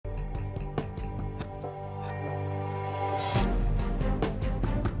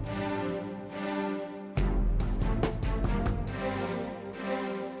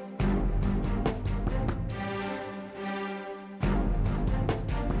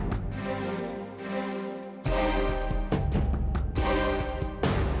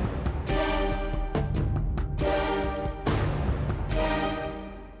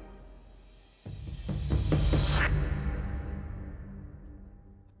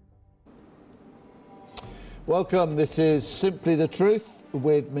Welcome, this is Simply the Truth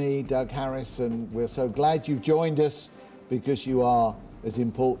with me, Doug Harris, and we're so glad you've joined us because you are as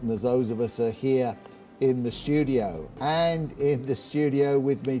important as those of us are here in the studio. And in the studio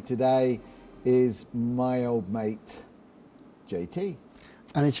with me today is my old mate, JT.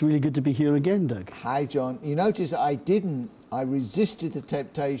 And it's really good to be here again, Doug. Hi, John. You notice I resisted the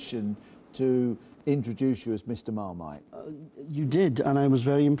temptation to introduce you as Mr. Marmite. You did, and I was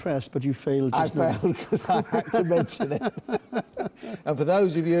very impressed, but you failed just now. I failed because I had to mention it. And for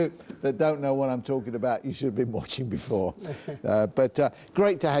those of you that don't know what I'm talking about, you should have been watching before. But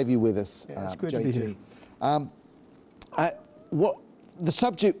great to have you with us, it's great JT. to be here. What the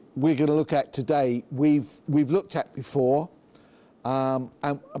subject we're going to look at today, we've looked at before,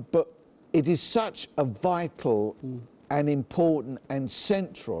 but it is such a vital and important and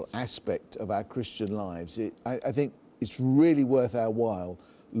central aspect of our Christian lives. I think it's really worth our while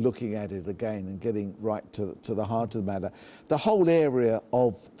looking at it again and getting right to the heart of the matter. The whole area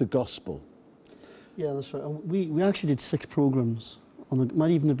of the gospel. Yeah, that's right. We actually did 6 programs.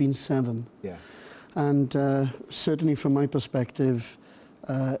 Might even have been 7. Yeah. And certainly from my perspective,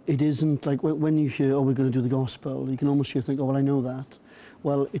 it isn't like when you hear, oh, we're going to do the gospel, you can almost think, oh, well, I know that.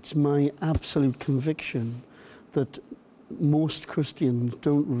 Well, it's my absolute conviction that most Christians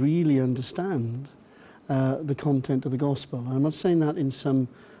don't really understand the content of the gospel. And I'm not saying that in some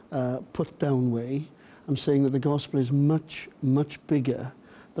put-down way. I'm saying that the gospel is much, much bigger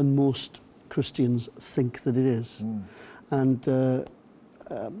than most Christians think that it is. And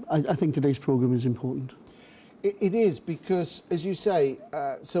I think today's program is important. It is, because, as you say,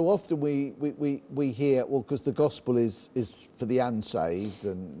 so often we hear, well, because the gospel is for the unsaved,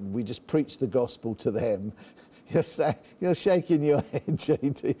 and we just preach the gospel to them. You're shaking your head,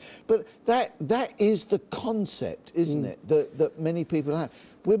 JT. But that is the concept, isn't it, that many people have.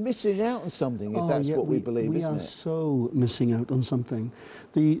 We're missing out on something if that's what we believe, isn't it? We are so missing out on something.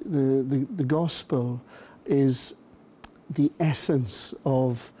 The gospel is the essence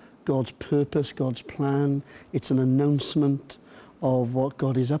of God's purpose, God's plan. It's an announcement of what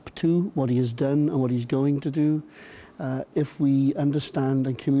God is up to, what he has done and what he's going to do. If we understand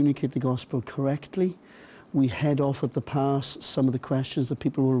and communicate the gospel correctly, we head off at the pass some of the questions that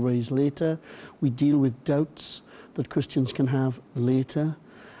people will raise later. We deal with doubts that Christians can have later.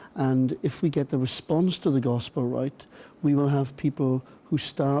 And if we get the response to the gospel right, we will have people who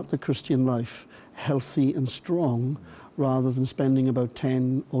start the Christian life healthy and strong, rather than spending about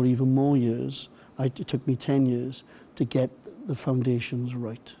 10 or even more years. It took me 10 years to get the foundations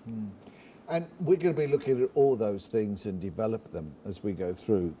right. And we're going to be looking at all those things and develop them as we go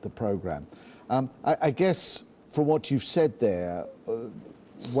through the program. I guess from what you've said there,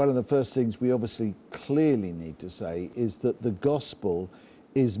 one of the first things we obviously clearly need to say is that the gospel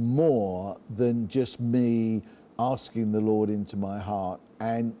is more than just me asking the Lord into my heart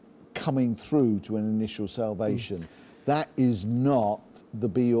and coming through to an initial salvation. That is not the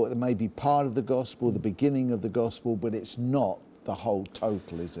be-all. It may be part of the gospel, the beginning of the gospel, but it's not the whole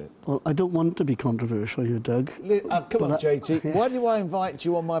total, is it? Well, I don't want to be controversial here, Doug. Come on, JT. Yeah. Why do I invite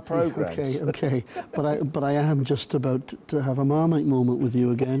you on my programs? Okay. But I am just about to have a Marmite moment with you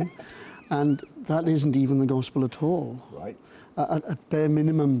again, and that isn't even the gospel at all. Right. At bare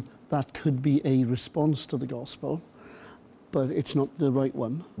minimum, that could be a response to the gospel, but it's not the right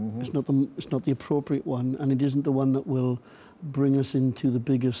one. It's not the appropriate one, and it isn't the one that will bring us into the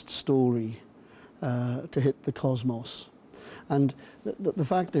biggest story to hit the cosmos. And the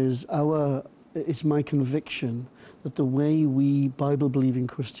fact is, it's my conviction that the way we Bible-believing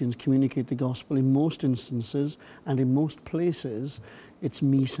Christians communicate the gospel in most instances and in most places, it's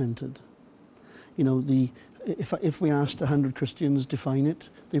me-centered. You know, if we asked 100 Christians define it,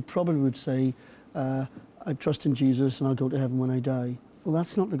 they probably would say, I trust in Jesus and I'll go to heaven when I die. Well,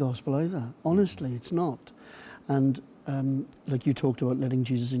 that's not the gospel either. Honestly, it's not. And like you talked about letting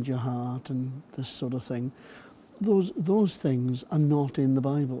Jesus into your heart and this sort of thing, those things are not in the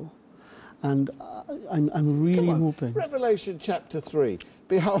Bible. And I'm really hoping. Revelation chapter 3.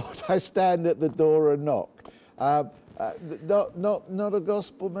 Behold, I stand at the door and knock. Not a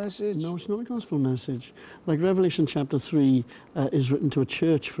gospel message? No, it's not a gospel message. Like Revelation chapter 3 is written to a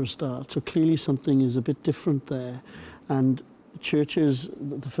church for a start, so clearly something is a bit different there. And churches,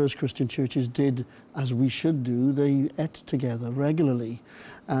 the first Christian churches did as we should do, they ate together regularly.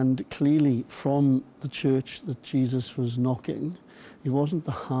 And clearly from the church that Jesus was knocking, it wasn't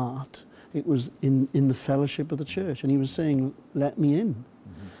the heart, it was in the fellowship of the church. And he was saying, let me in.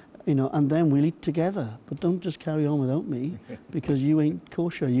 You know, and then we'll eat together, but don't just carry on without me because you ain't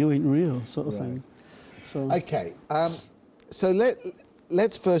kosher, you ain't real, sort of thing. So okay, so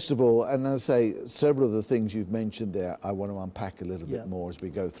let's first of all, and as I say, several of the things you've mentioned there, I want to unpack a little bit more as we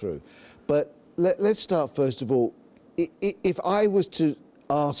go through. But let's start first of all. If I was to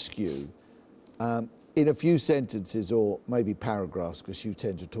ask you, in a few sentences or maybe paragraphs, because you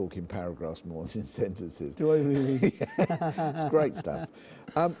tend to talk in paragraphs more than in sentences. Do I really? It's great stuff.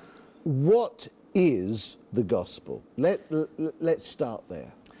 What is the gospel? Let's start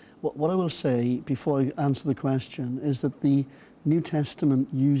there. What I will say before I answer the question is that the New Testament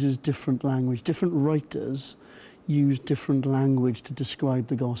uses different language. Different writers use different language to describe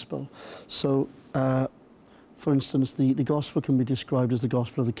the gospel. So, for instance, the gospel can be described as the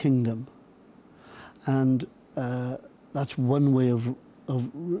gospel of the kingdom. And that's one way of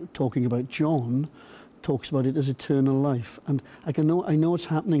talking about. John talks about it as eternal life. And I know what's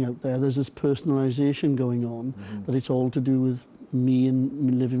happening out there. There's this personalization going on, that it's all to do with me and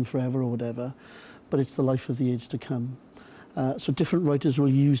me living forever or whatever, but it's the life of the age to come. So different writers will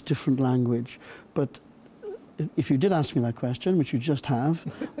use different language. But if you did ask me that question, which you just have,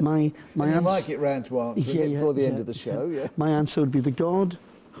 my answer... You might get round to answering it before the end of the show, yeah. My answer would be the God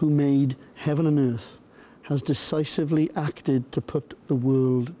who made heaven and earth has decisively acted to put the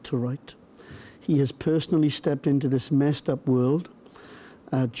world to right. He has personally stepped into this messed up world.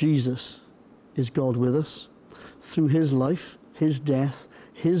 Jesus is God with us. Through his life, his death,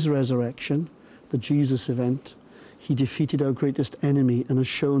 his resurrection, the Jesus event, he defeated our greatest enemy and has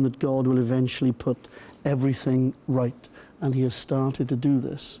shown that God will eventually put everything right. And he has started to do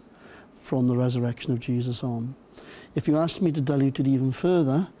this from the resurrection of Jesus on. If you asked me to dilute it even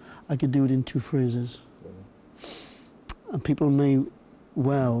further, I could do it in 2 phrases. And people may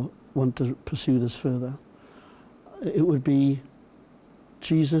well want to pursue this further. It would be,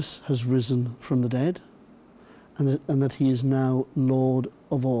 Jesus has risen from the dead, and that he is now Lord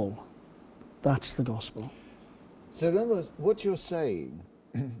of all. That's the gospel. So in other words, what you're saying,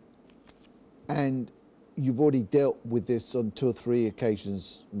 and you've already dealt with this on 2 or 3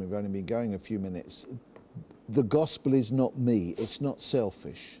 occasions, we've only been going a few minutes, the gospel is not me, it's not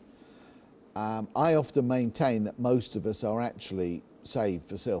selfish. I often maintain that most of us are actually saved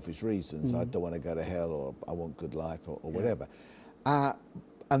for selfish reasons. I don't want to go to hell, or I want good life, or whatever.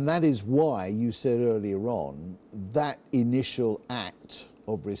 And that is why you said earlier on that initial act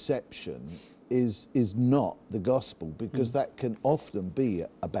of reception is not the gospel, because that can often be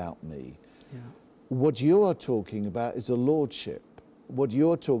about me. Yeah. What you are talking about is a lordship. What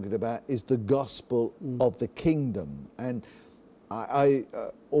you're talking about is the gospel of the kingdom. And I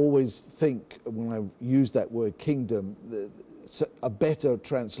always think when I use that word kingdom, a better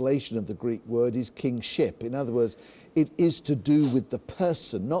translation of the Greek word is kingship. In other words, it is to do with the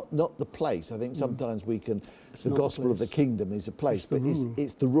person, not the place. I think sometimes we can, the gospel of the kingdom is a place, but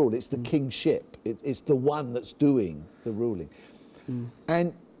it's the rule, it's the kingship. It's the one that's doing the ruling.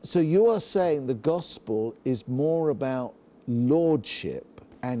 And so you are saying the gospel is more about lordship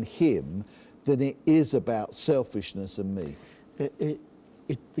and him than it is about selfishness and me.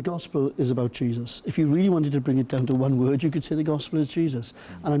 The gospel is about Jesus. If you really wanted to bring it down to one word, you could say the gospel is Jesus.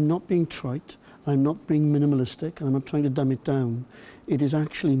 And I'm not being trite, I'm not being minimalistic, and I'm not trying to dumb it down. It is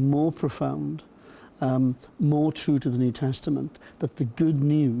actually more profound, more true to the New Testament, that the good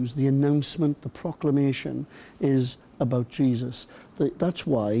news, the announcement, the proclamation is about Jesus. That's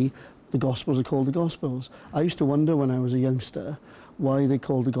why the Gospels are called the Gospels. I used to wonder when I was a youngster why they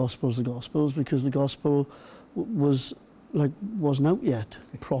called the Gospels, because the Gospel wasn't out yet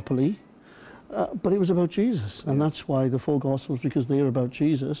properly, but it was about Jesus, and that's why the 4 Gospels, because they're about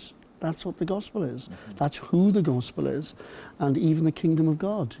Jesus. That's what the gospel is. That's who the gospel is, and even the kingdom of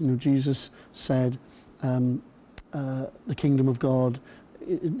God. You know, Jesus said, the kingdom of God.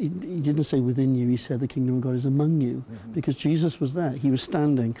 He didn't say within you. He said the kingdom of God is among you, because Jesus was there. He was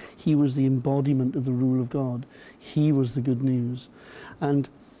standing. He was the embodiment of the rule of God. He was the good news, and.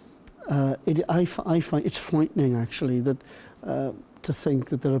 I find it's frightening, actually, that to think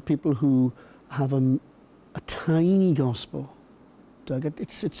that there are people who have a tiny gospel. Doug,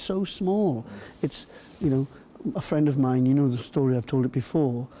 it's so small. It's, you know, a friend of mine, you know the story, I've told it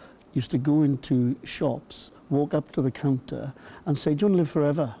before, used to go into shops, walk up to the counter and say, "Do you want to live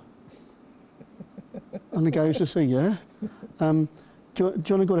forever?" And the guy used to say, "Yeah." Do you want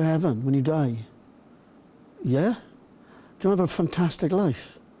to go to heaven when you die? Yeah. Do you want to have a fantastic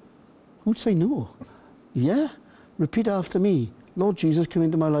life? Who'd say no? Yeah. Repeat after me. Lord Jesus, come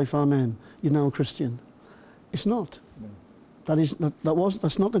into my life. Amen. You're now a Christian. It's not. No.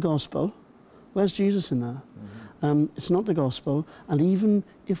 That's not the gospel. Where's Jesus in that? It's not the gospel. And even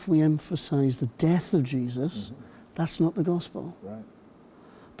if we emphasize the death of Jesus, that's not the gospel. Right.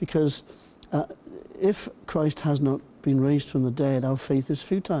 Because If Christ has not been raised from the dead, our faith is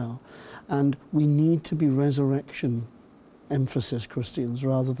futile. And we need to be resurrection emphasis Christians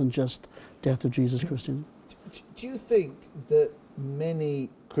rather than just death of Jesus Christian. Do you think that many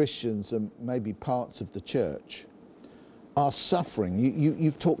Christians and maybe parts of the church are suffering?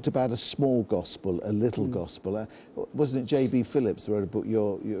 You've talked about a small gospel, a little gospel. Wasn't it J.B. Phillips who wrote a book,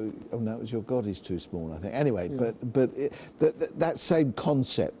 oh no, it was Your God Is Too Small, I think. Anyway, Yeah. but that same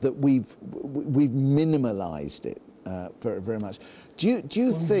concept that we've minimalised it very, very much. Do you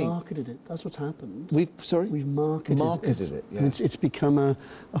We've think... marketed it. That's what's happened. We've marketed it, yeah. And it's become a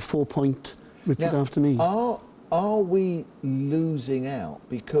 4-point repeat Now, after me. Are we losing out?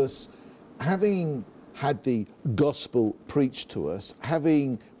 Because having had the gospel preached to us,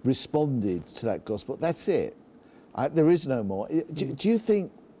 having responded to that gospel, that's it. There is no more. Do you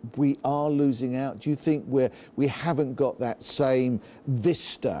think we are losing out? Do you think we haven't got that same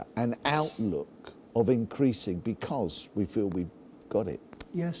vista and outlook of increasing because we feel we've got it?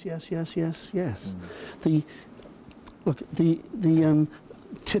 Yes.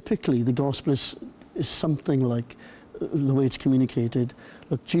 Typically the gospel is something like the way it's communicated.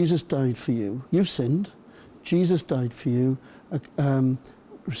 Look, Jesus died for you. You've sinned. Jesus died for you.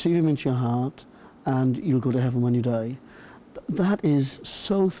 Receive him into your heart, and you'll go to heaven when you die. That is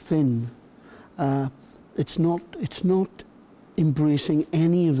so thin. It's not embracing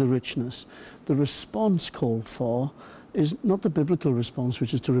any of the richness. The response called for is not the biblical response,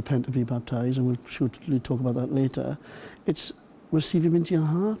 which is to repent and be baptized, and we'll surely talk about that later. It's receive him into your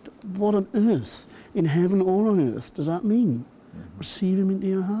heart. What on earth, in heaven or on earth, does that mean? Receive him into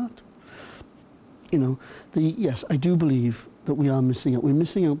your heart. You know, yes, I do believe that we are missing out. We're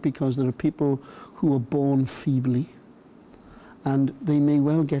missing out because there are people who are born feebly, and they may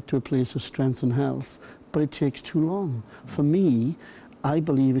well get to a place of strength and health, but it takes too long. For me, I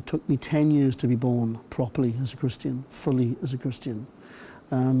believe it took me 10 years to be born properly as a Christian, fully as a Christian.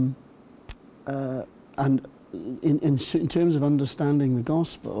 And in terms of understanding the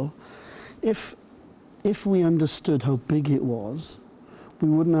gospel, if we understood how big it was, we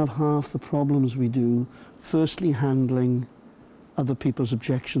wouldn't have half the problems we do, firstly handling other people's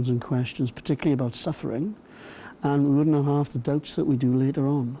objections and questions, particularly about suffering, and we wouldn't have half the doubts that we do later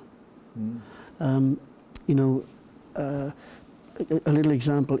on. A little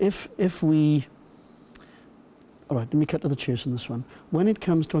example, if we... All right, let me cut to the chase on this one. When it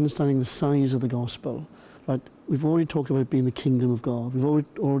comes to understanding the size of the gospel, right, we've already talked about it being the kingdom of God. We've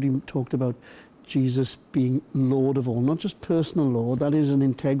already talked about Jesus being Lord of all, not just personal Lord, that is an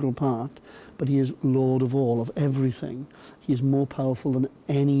integral part, but he is Lord of all, of everything. He is more powerful than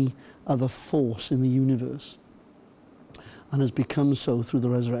any other force in the universe, and has become so through the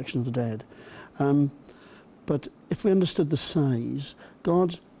resurrection of the dead. But if we understood the size,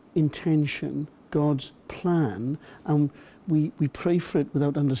 God's intention, God's plan, and we pray for it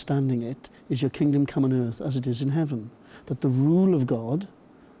without understanding it, is your kingdom come on earth as it is in heaven. That the rule of God,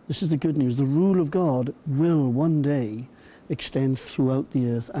 this is the good news, the rule of God will one day extend throughout the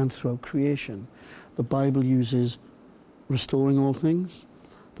earth and throughout creation. The Bible uses restoring all things,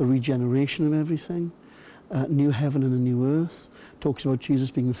 the regeneration of everything, new heaven and a new earth. Talks about Jesus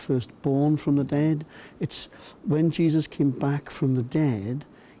being the firstborn from the dead. It's when Jesus came back from the dead,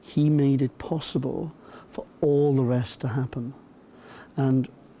 he made it possible for all the rest to happen. And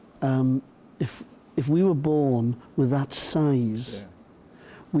if we were born with that size,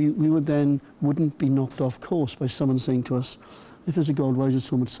 we wouldn't be knocked off course by someone saying to us, if there's a God, why is there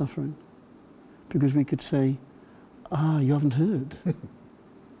so much suffering? Because we could say, you haven't heard.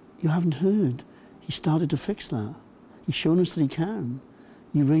 You haven't heard. He started to fix that. He's shown us that he can.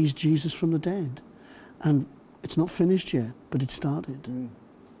 He raised Jesus from the dead. And it's not finished yet, but it started.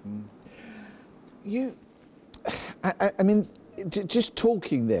 I mean, just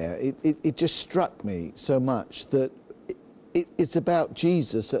talking there, it just struck me so much that it's about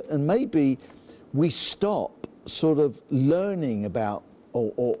Jesus, and maybe we stop sort of learning about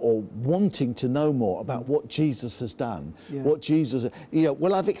or wanting to know more about what Jesus has done, what Jesus,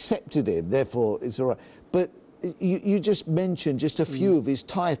 well, I've accepted him, therefore it's all right. But you just mentioned just a few of his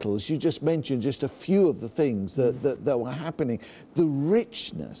titles, you just mentioned just a few of the things that were happening, the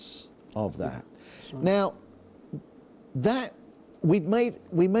richness of that. Now, that we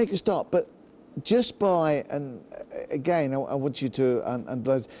make a start, but just by, and again, I want you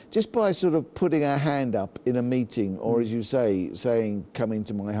to, just by sort of putting our hand up in a meeting, or as you say, saying, come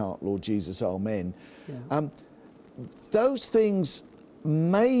into my heart, Lord Jesus, amen. Those things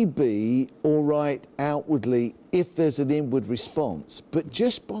may be all right outwardly if there's an inward response, but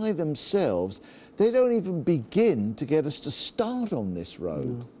just by themselves, they don't even begin to get us to start on this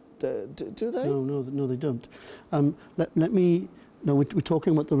road. do they? No, they don't. We're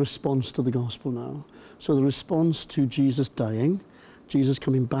talking about the response to the gospel now. So the response to Jesus dying, Jesus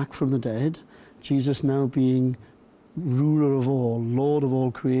coming back from the dead, Jesus now being ruler of all, Lord of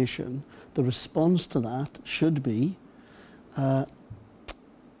all creation, the response to that should be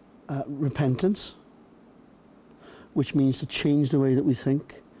repentance, which means to change the way that we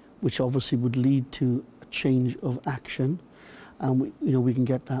think, which obviously would lead to a change of action. And we can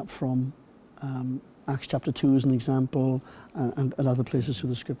get that from Acts chapter 2 as an example, and other places through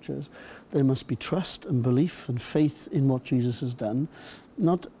the scriptures. There must be trust and belief and faith in what Jesus has done,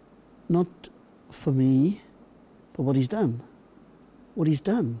 not for me, but what he's done. What he's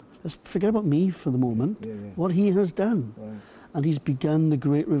done. Let's forget about me for the moment. What he has done. Right. And he's begun the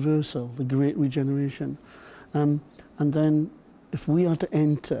great reversal, the great regeneration. And then if we are to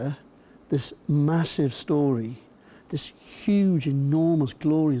enter this massive story, this huge, enormous,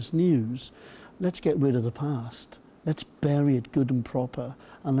 glorious news, let's get rid of the past. Let's bury it good and proper,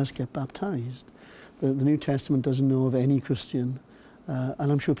 and let's get baptized. The New Testament doesn't know of any Christian,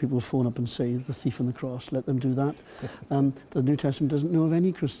 and I'm sure people will phone up and say, the thief on the cross, let them do that. The New Testament doesn't know of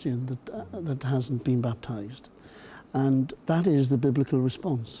any Christian that hasn't been baptized. And that is the biblical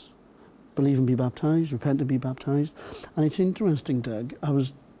response. Believe and be baptized, repent and be baptized. And it's interesting, Doug, I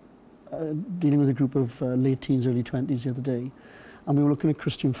was dealing with a group of late teens, early 20s the other day, and we were looking at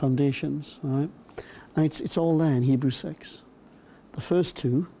Christian foundations, all right? And it's all there in Hebrews 6. The first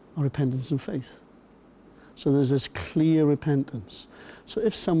two are repentance and faith. So there's this clear repentance. So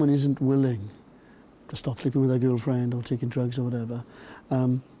if someone isn't willing to stop sleeping with their girlfriend or taking drugs or whatever,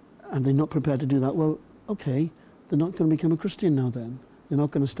 and they're not prepared to do that, well, okay, they're not going to become a Christian now then. They're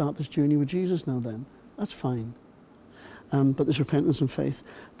not going to start this journey with Jesus now then. That's fine. But there's repentance and faith.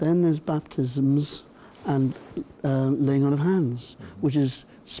 Then there's baptisms and laying on of hands, which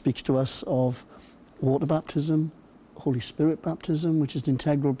speaks to us of water baptism, Holy Spirit baptism, which is an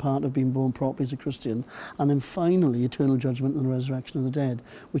integral part of being born properly as a Christian, and then finally eternal judgment and the resurrection of the dead,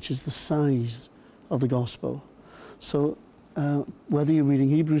 which is the size of the gospel. So whether you're reading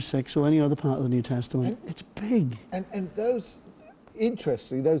Hebrews 6 or any other part of the New Testament, it's big. And those,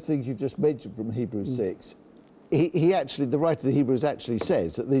 interestingly, those things you've just mentioned from Hebrews 6, he actually, the writer of the Hebrews actually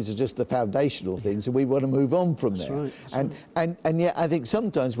says that these are just the foundational things and we want to move on from there. And yet I think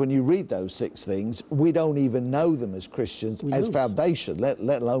sometimes when you read those 6 things, we don't even know them as Christians as foundation, let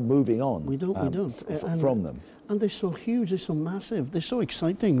alone moving on from them. And they're so huge, they're so massive, they're so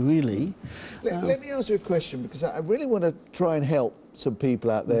exciting, really. Let me ask you a question, because I really want to try and help some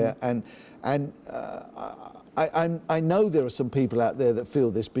people out there, and I know there are some people out there that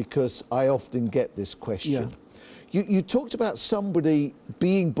feel this, because I often get this question. Yeah. You talked about somebody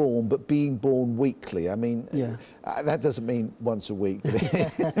being born, but being born weekly. I mean, that doesn't mean once a week,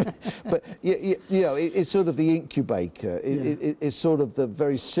 but you know, it's sort of the incubator. It's sort of the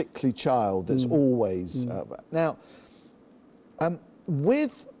very sickly child that's always now.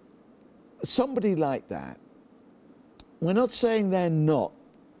 With somebody like that, we're not saying they're not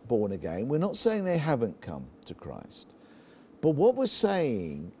born again. We're not saying they haven't come to Christ. But what we're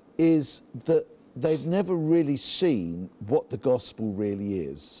saying is that they've never really seen what the gospel really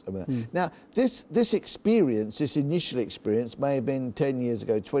is. I mean, now, this experience, this initial experience, may have been 10 years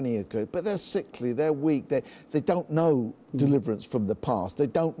ago, 20 years ago, but they're sickly, they're weak, they don't know deliverance from the past. They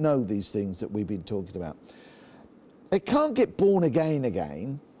don't know these things that we've been talking about. They can't get born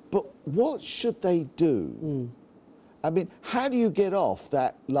again, but what should they do? I mean, how do you get off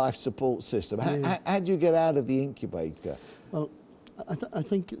that life support system? How do you get out of the incubator? Well, I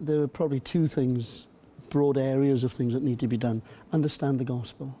think there are probably 2 things, broad areas of things that need to be done. Understand the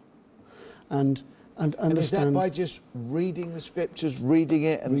gospel. And understand... is that by just reading the scriptures, reading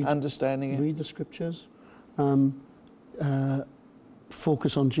it and understanding it? Read the scriptures.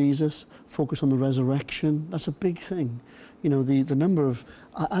 Focus on Jesus. Focus on the resurrection. That's a big thing. You know, the number of...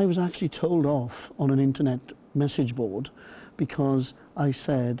 I was actually told off on an internet message board because I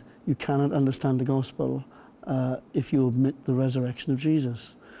said, you cannot understand the gospel if you omit the resurrection of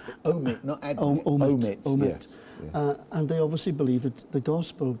Jesus. Omit, not admit. Omit. Yes. And they obviously believe that the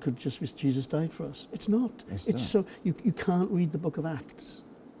gospel could just be Jesus died for us. It's not. It's so you can't read the book of Acts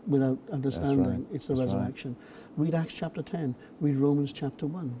without understanding it's the resurrection. Read Acts chapter 10. Read Romans chapter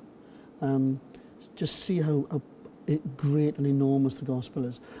 1. Just see how great and enormous the gospel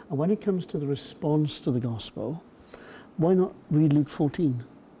is. And when it comes to the response to the gospel, why not read Luke 14?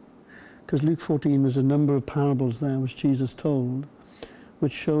 Because Luke 14, there's a number of parables there which Jesus told,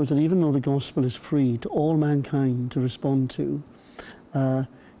 which shows that even though the gospel is free to all mankind to respond to,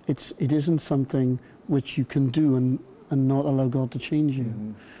 it isn't something which you can do and not allow God to change you.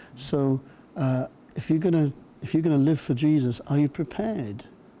 Mm-hmm. So if you're gonna live for Jesus, are you prepared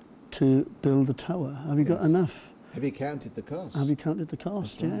to build a tower? Have you got enough? Have you counted the cost? Have you counted the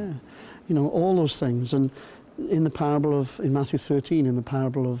cost? That's right. Yeah. You know, all those things. And in the parable of, in Matthew 13, in the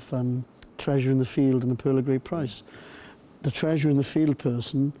parable of treasure in the field and the pearl of great price, the treasure in the field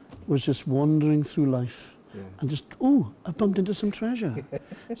person was just wandering through life. Yeah. And just, oh, I bumped into some treasure.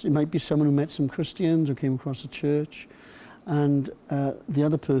 So it might be someone who met some Christians or came across a church. And the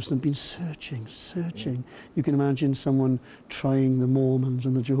other person had been searching. Yeah. You can imagine someone trying the Mormons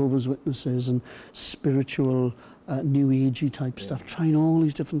and the Jehovah's Witnesses and spiritual, New Agey type stuff, trying all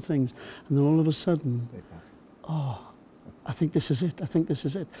these different things. And then all of a sudden, oh, I think this is it. I think this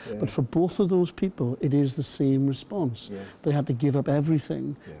is it. Yeah. But for both of those people, it is the same response. Yes. They had to give up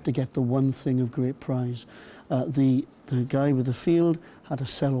everything to get the one thing of great prize. The guy with the field had to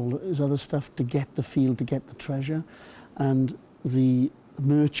sell all his other stuff to get the field, to get the treasure. And the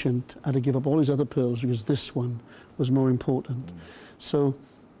merchant had to give up all his other pearls because this one was more important. So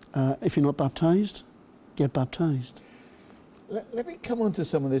if you're not baptized, get baptized. Let me come on to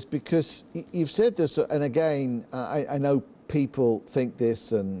some of this, because you've said this, and again, I know people think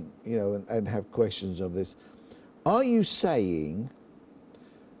this and, you know, and have questions of this. Are you saying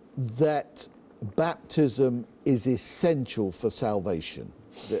that baptism is essential for salvation?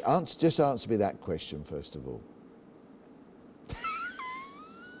 Just answer me that question, first of all.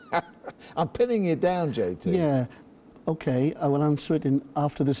 I'm pinning you down, JT. Yeah, okay, I will answer it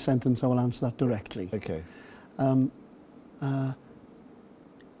after this sentence. I will answer that directly. Okay.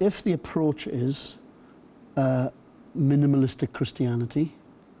 If the approach is minimalistic Christianity,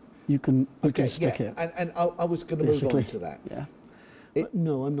 you can stick it. And I was going to move on to that. Yeah. But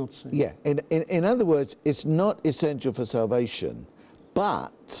no, I'm not saying. Yeah. In other words, it's not essential for salvation,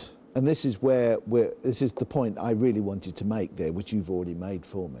 but, and this is this is the point I really wanted to make there, which you've already made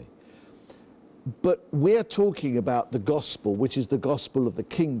for me. But we're talking about the gospel, which is the gospel of the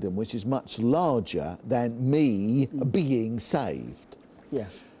kingdom, which is much larger than me being saved.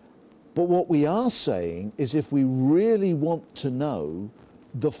 Yes. But what we are saying is, if we really want to know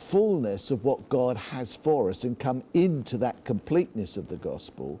the fullness of what God has for us and come into that completeness of the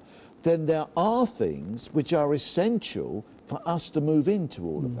gospel, then there are things which are essential for us to move into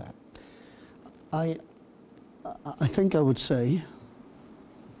all of that. I think I would say,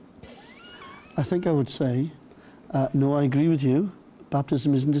 no, I agree with you.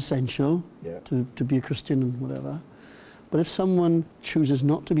 Baptism isn't essential to be a Christian and whatever. But if someone chooses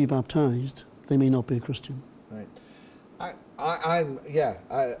not to be baptized, they may not be a Christian. Right.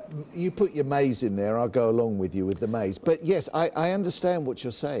 You put your maze in there, I'll go along with you with the maze. But yes, I understand what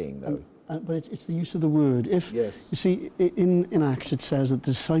you're saying, though. But it's the use of the word. You see, in Acts it says that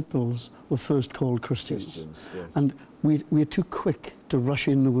disciples were first called Christians. Yes. And we're too quick to rush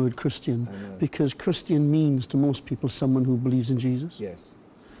in the word Christian, because Christian means to most people someone who believes in Jesus. Yes.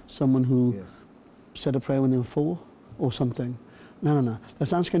 Someone who said a prayer when they were 4 or something. No.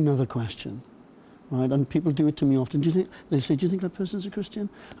 Let's ask another question. Right? And people do it to me often. They say, do you think that person's a Christian?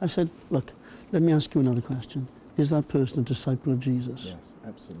 I said, look, let me ask you another question. Is that person a disciple of Jesus? Yes,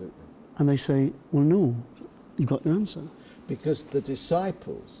 absolutely. And they say, well, no. You got your answer. Because the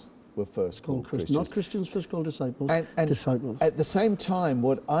disciples were first called Christians. Not Christians first called disciples, and disciples. At the same time,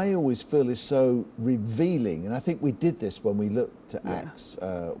 what I always feel is so revealing, and I think we did this when we looked at Acts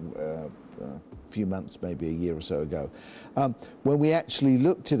a few months, maybe a year or so ago, when we actually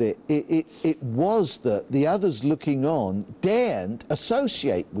looked at it, it was that the others looking on daren't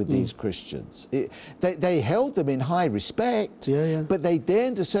associate with these Christians. They held them in high respect, but they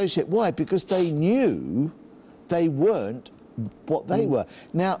daren't associate. Why? Because they knew they weren't what they were.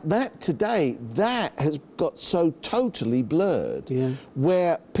 Now, today, that has got so totally blurred,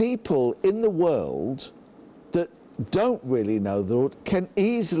 where people in the world that don't really know the Lord can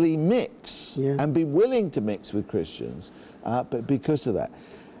easily mix and be willing to mix with Christians, but because of that.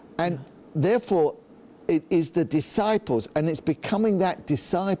 And therefore, it is the disciples, and it's becoming that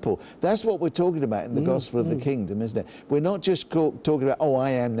disciple. That's what we're talking about in the gospel of the kingdom, isn't it? We're not just talking about, oh,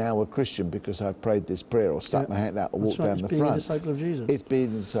 I am now a Christian because I've prayed this prayer or stuck my hand out or walked down the front. It's being a disciple of Jesus. It's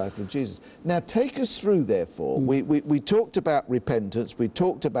being a disciple of Jesus. Now, take us through, therefore. We talked about repentance. We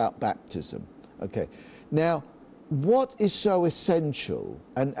talked about baptism. Okay. Now, what is so essential,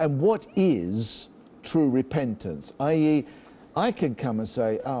 and what is true repentance? I.e., I can come and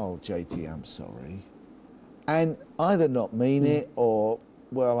say, oh, JT, I'm sorry. And either not mean it, or,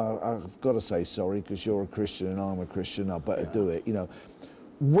 well, I've got to say sorry because you're a Christian and I'm a Christian, I better do it. You know,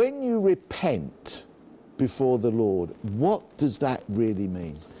 when you repent before the Lord, what does that really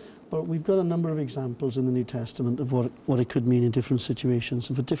mean? But we've got a number of examples in the New Testament of what it could mean in different situations.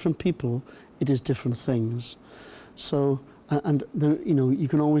 And for different people, it is different things. So, and there, you know, you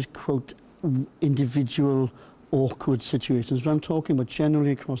can always quote individual awkward situations, but I'm talking about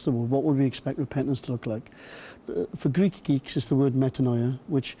generally across the world, what would we expect repentance to look like? For Greek geeks, it's the word metanoia,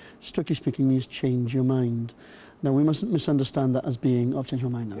 which strictly speaking means change your mind. Now, we mustn't misunderstand that as being, oh, change my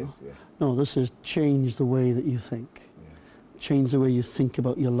mind now. Yes, yeah. No, this is change the way that you think. Yeah. Change the way you think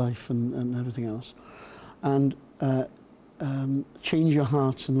about your life and everything else. And change your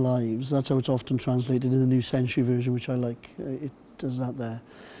hearts and lives. That's how it's often translated in the New Century Version, which I like. It does that there.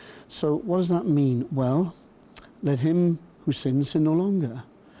 So what does that mean? Well, let him who sins sin no longer.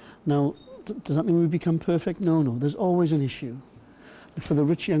 Now, does that mean we become perfect? No, no. There's always an issue. For the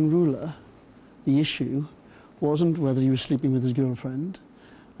rich young ruler, the issue wasn't whether he was sleeping with his girlfriend.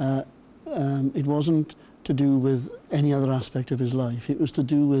 It wasn't to do with any other aspect of his life. It was to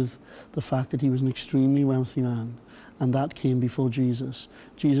do with the fact that he was an extremely wealthy man. And that came before Jesus.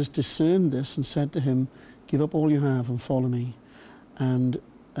 Jesus discerned this and said to him, give up all you have and follow me. And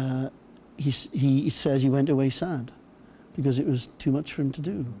he says he went away sad because it was too much for him to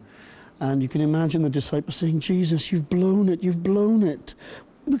do. And you can imagine the disciples saying, Jesus, you've blown it, you've blown it.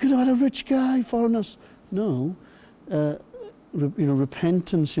 We could have had a rich guy following us. No,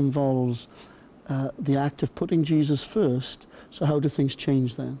 repentance involves the act of putting Jesus first. So how do things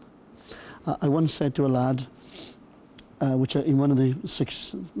change then? I once said to a lad, which in one of the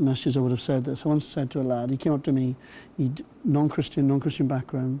 6 messages I would have said this, I once said to a lad, he came up to me, he'd non-Christian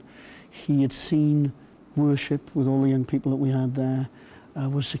background, he had seen worship with all the young people that we had there,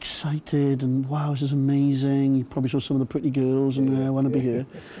 was excited and wow, this is amazing. He probably saw some of the pretty girls and I want to be here.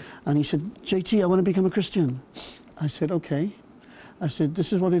 And he said, JT, I want to become a Christian. I said, okay. I said,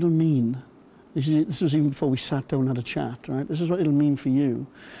 this is what it'll mean. This was even before we sat down and had a chat, right? This is what it'll mean for you.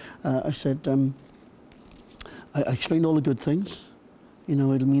 I said, I explained all the good things. You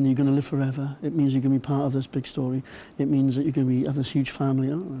know, it'll mean that you're going to live forever. It means you're going to be part of this big story. It means that you're going to have this huge family.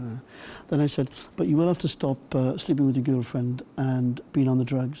 Then I said, but you will have to stop sleeping with your girlfriend and being on the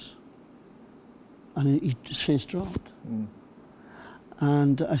drugs. And his face dropped. Mm.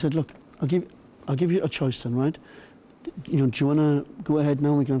 And I said, look, I'll give you a choice then, right? You know, do you want to go ahead now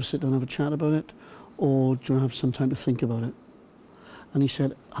and we can have a sit down and have a chat about it? Or do you want to have some time to think about it? And he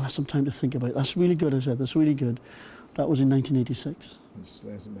said, I'll have some time to think about it. That's really good, I said, that's really good. That was in 1986.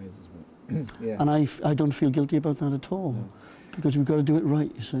 That's amazing. Yeah. And I don't feel guilty about that at all, no. Because we've got to do it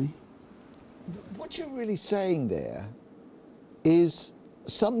right, you see. What you're really saying there is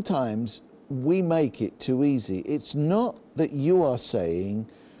sometimes we make it too easy. It's not that you are saying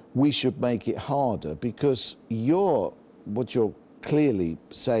we should make it harder, because what you're clearly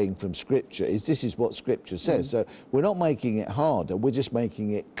saying from Scripture is this is what Scripture says. So we're not making it harder, we're just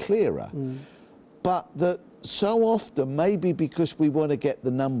making it clearer. But that so often, maybe because we want to get the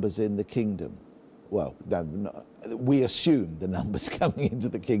numbers in the kingdom, well, no, we assume the numbers coming into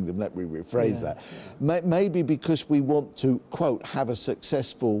the kingdom, let me rephrase that. Yeah. Maybe because we want to, quote, have a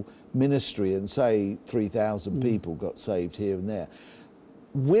successful ministry and say 3,000 people got saved here and there.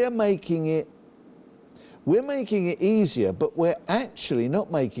 We're making it easier, but we're actually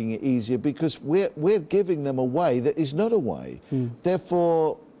not making it easier because we're giving them a way that is not a way.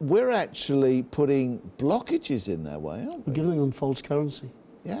 Therefore, we're actually putting blockages in their way, aren't we? We're giving them false currency.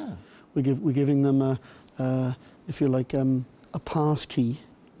 Yeah. We're giving them, if you like, a pass key,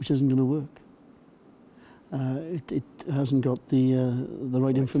 which isn't going to work. It hasn't got the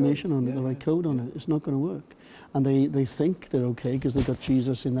right information on it, the right code on it. It's not going to work. And they think they're okay because they've got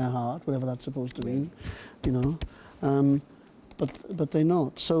Jesus in their heart, whatever that's supposed to mean, you know. But they're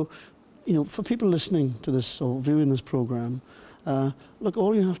not. So, you know, for people listening to this or viewing this program, look,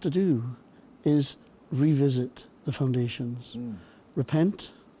 all you have to do is revisit the foundations.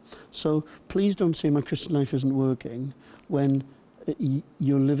 Repent. So please don't say my Christian life isn't working when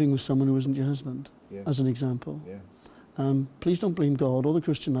you're living with someone who isn't your husband, as an example. Please don't blame God or the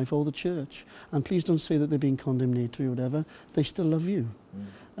Christian life or the church. And please don't say that they're being condemnatory or whatever. They still love you.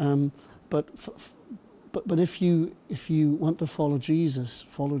 But if you want to follow Jesus,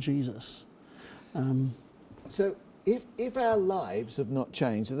 follow Jesus. So if our lives have not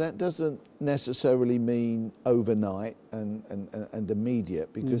changed, that doesn't necessarily mean overnight and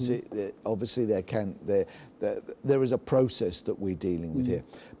immediate, because obviously there is a process that we're dealing with here.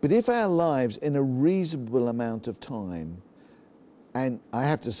 But if our lives in a reasonable amount of time, and I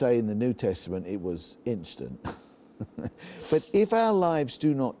have to say in the New Testament it was instant, but if our lives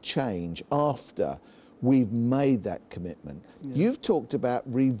do not change after we've made that commitment, you've talked about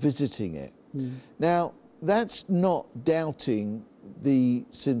revisiting it. Now, that's not doubting the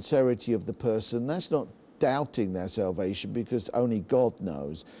sincerity of the person. That's not doubting their salvation, because only God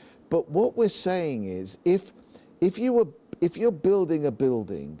knows. But what we're saying is, if you're building a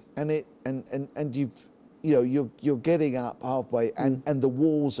building and you're getting up halfway and the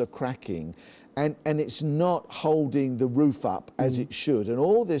walls are cracking and it's not holding the roof up as it should, and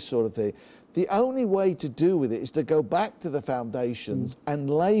all this sort of thing, the only way to do with it is to go back to the foundations and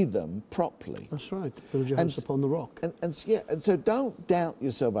lay them properly. That's right. Build your house upon the rock. And so don't doubt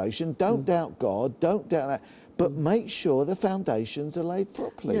your salvation, don't doubt God, don't doubt that, but make sure the foundations are laid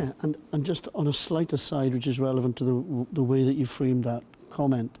properly. Yeah, and just on a slight aside, which is relevant to the way that you framed that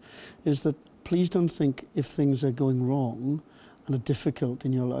comment, is that please don't think if things are going wrong and are difficult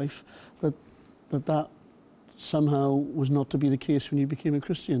in your life, that somehow was not to be the case when you became a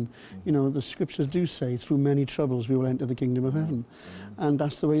Christian. You know, the scriptures do say, through many troubles we will enter the kingdom of heaven. And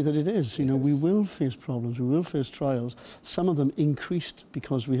that's the way that it is. You know, we will face problems, we will face trials. Some of them increased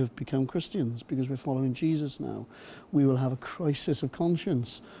because we have become Christians, because we're following Jesus now. We will have a crisis of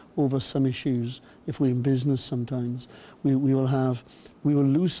conscience over some issues if we're in business sometimes. We will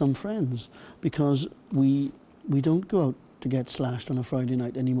lose some friends because we don't go out to get slashed on a Friday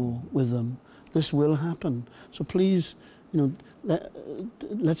night anymore with them. This will happen. So please, you know,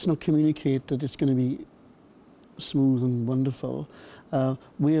 let's not communicate that it's going to be smooth and wonderful.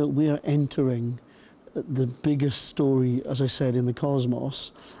 We are entering the biggest story, as I said, in the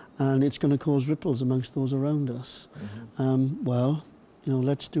cosmos, and it's going to cause ripples amongst those around us. Well, you know,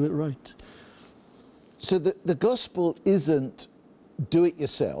 let's do it right. So the gospel isn't do it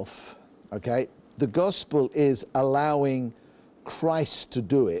yourself, okay? The gospel is allowing Christ to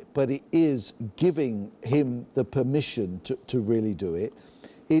do it, but it is giving him the permission to really do it.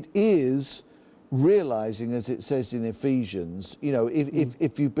 It is realizing, as it says in Ephesians, you know,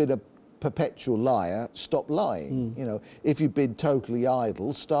 if you've been a perpetual liar, stop lying. You know, if you've been totally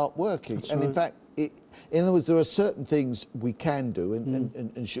idle, start working. That's and right. in fact, in other words, there are certain things we can do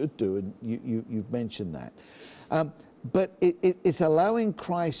and should do, and you've mentioned that. But it's allowing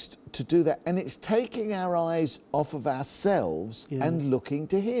Christ to do that, and it's taking our eyes off of ourselves and looking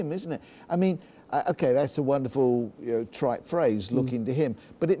to him, isn't it? I mean, okay, that's a wonderful, you know, trite phrase, looking to him,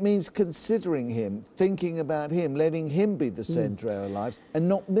 but it means considering him, thinking about him, letting him be the centre of our lives, and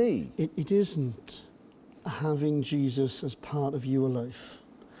not me. It isn't having Jesus as part of your life.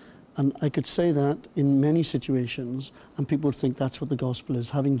 And I could say that in many situations, and people would think that's what the gospel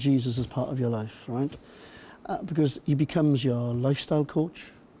is, having Jesus as part of your life, right? Because he becomes your lifestyle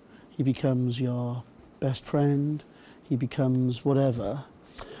coach, he becomes your best friend, he becomes whatever.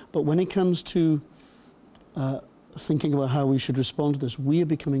 But when it comes to thinking about how we should respond to this, we are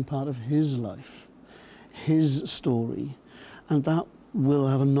becoming part of his life, his story, and that will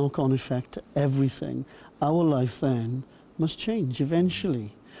have a knock-on effect to everything. Our life then must change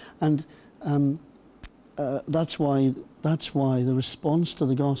eventually. And that's why the response to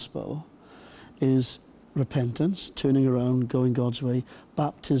the gospel is repentance, turning around, going God's way,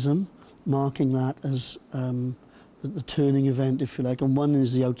 baptism, marking that as the turning event, if you like, and one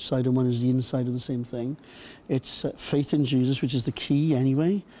is the outside and one is the inside of the same thing. It's faith in Jesus, which is the key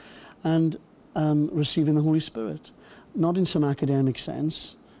anyway, and receiving the Holy Spirit. Not in some academic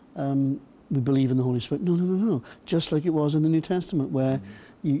sense, we believe in the Holy Spirit. No. Just like it was in the New Testament, where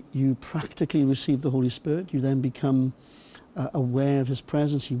you practically receive the Holy Spirit, you then become aware of his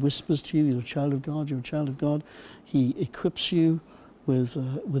presence. He whispers to you, you're a child of God, you're a child of God. He equips you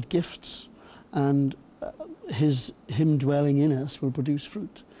with gifts, and him dwelling in us will produce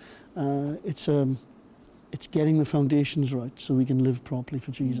fruit. It's getting the foundations right so we can live properly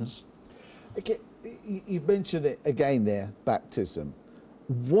for Jesus. Okay, you've mentioned it again there, baptism.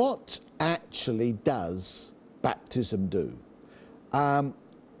 What actually does baptism do?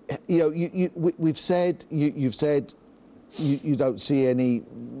 We've said, you've said you don't see any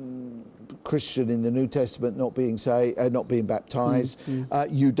Christian in the New Testament not being baptized.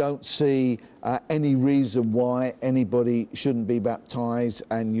 You don't see any reason why anybody shouldn't be baptized,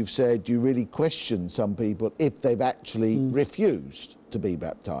 and you've said you really question some people if they've actually refused to be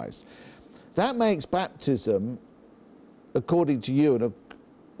baptized. That makes baptism, according to you, and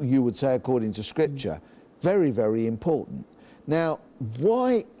you would say according to Scripture, very, very important. Now,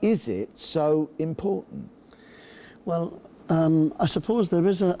 why is it so important? Well, I suppose there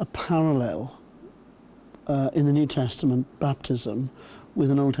is a parallel in the New Testament baptism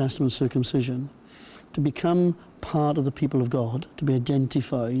with an Old Testament circumcision. To become part of the people of God, to be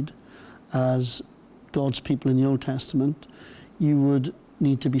identified as God's people in the Old Testament, you would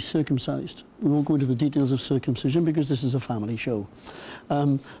need to be circumcised. We won't go into the details of circumcision because this is a family show.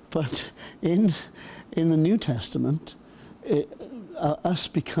 But in the New Testament, us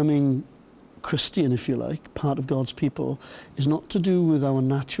becoming Christian, if you like, part of God's people, is not to do with our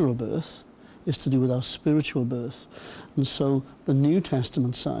natural birth, it's to do with our spiritual birth. And so the New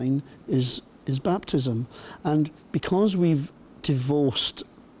Testament sign is baptism. And because we've divorced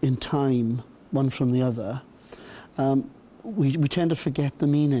in time one from the other, we tend to forget the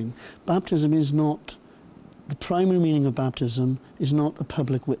meaning. Baptism is not, the primary meaning of baptism is not a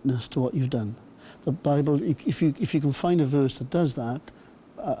public witness to what you've done. The Bible, if you can find a verse that does that,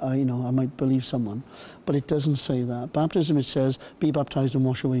 I might believe someone, but it doesn't say that. Baptism, it says, be baptized and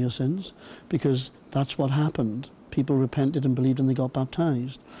wash away your sins, because that's what happened. People repented and believed and they got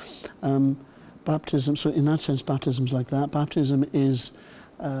baptized. Baptism, so in that sense, baptism's like that. Baptism is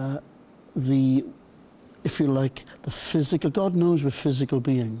if you like, the physical. God knows we're physical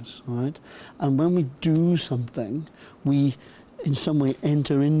beings, right? And when we do something, we in some way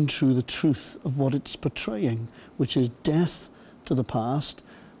enter into the truth of what it's portraying, which is death to the past,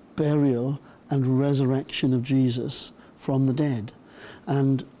 burial and resurrection of Jesus from the dead.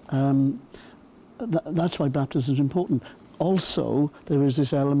 And that's why baptism is important. Also, there is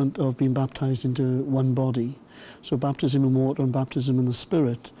this element of being baptized into one body. So baptism in water and baptism in the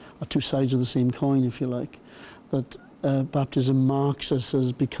Spirit are two sides of the same coin, if you like. That baptism marks us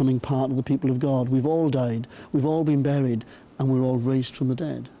as becoming part of the people of God. We've all died, we've all been buried, and we're all raised from the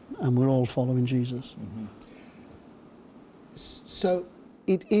dead, and we're all following Jesus. Mm-hmm. So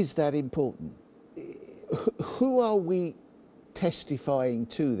it is that important. Who are we testifying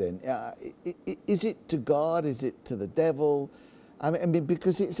to then? Is it to God? Is it to the devil? I mean,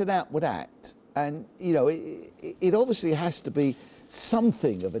 because it's an outward act, and it obviously has to be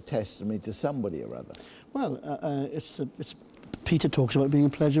something of a testimony to somebody or other. Well, Peter talks about being a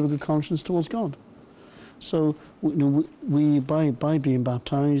pledge of a good conscience towards God. So we by being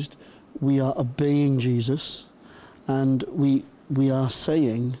baptized, we are obeying Jesus, and we are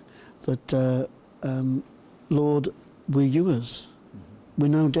saying that, Lord, we're yours. Mm-hmm. We're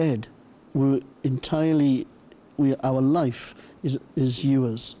now dead. Our life is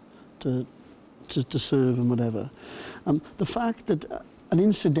yours to serve and whatever. The fact that an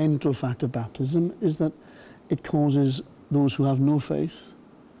incidental fact of baptism is that it causes those who have no faith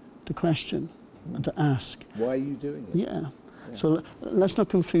to question and to ask. Why are you doing it? Yeah. So let's not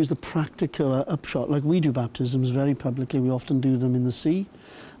confuse the practical upshot. Like we do baptisms very publicly. We often do them in the sea.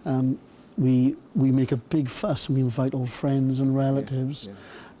 We make a big fuss and we invite all friends and relatives.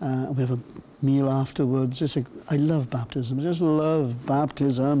 We have a meal afterwards. I love baptisms. I just love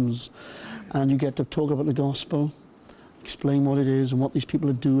baptisms. And you get to talk about the gospel, explain what it is and what these people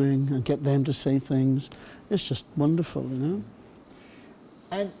are doing, and get them to say things. It's just wonderful,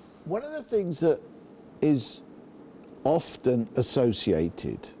 And one of the things that is often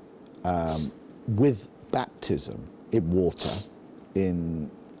associated with baptism in water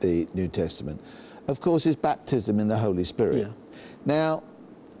in the New Testament, of course, is baptism in the Holy Spirit. Yeah. Now,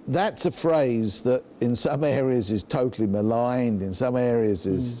 that's a phrase that in some areas is totally maligned, in some areas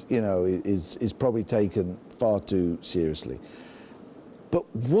is probably taken far too seriously. But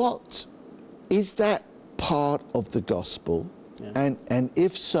what is that part of the gospel? Yeah. And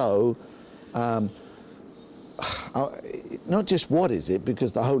if so, not just what is it,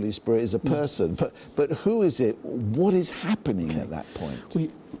 because the Holy Spirit is a person, but who is it? What is happening at that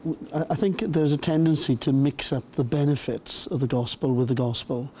point? I think there's a tendency to mix up the benefits of the gospel with the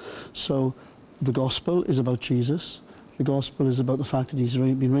gospel. So the gospel is about Jesus. The gospel is about the fact that he's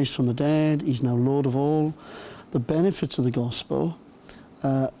been raised from the dead. He's now Lord of all. The benefits of the gospel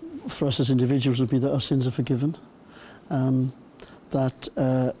for us as individuals would be that our sins are forgiven,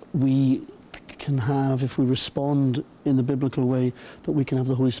 that we can have, if we respond in the biblical way, that we can have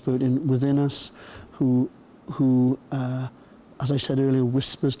the Holy Spirit within us, who as I said earlier,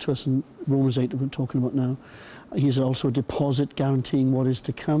 whispers to us in Romans 8 that we're talking about now. He's also a deposit guaranteeing what is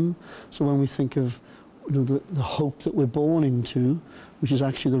to come. So when we think of the hope that we're born into, which is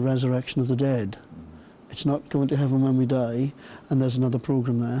actually the resurrection of the dead, it's not going to heaven when we die, and there's another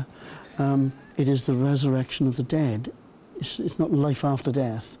program there. It is the resurrection of the dead. It's not life after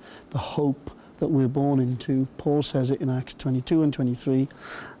death. The hope that we're born into, Paul says it in Acts 22 and 23,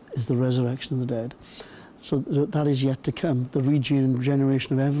 is the resurrection of the dead. So that is yet to come, the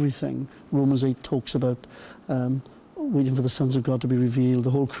regeneration of everything. Romans 8 talks about waiting for the sons of God to be revealed. The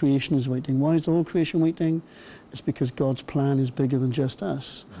whole creation is waiting. Why is the whole creation waiting? It's because God's plan is bigger than just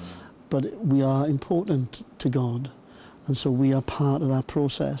us. But we are important to God, and so we are part of that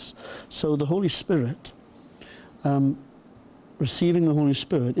process. So the Holy Spirit, receiving the Holy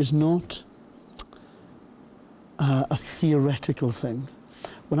Spirit is not a theoretical thing.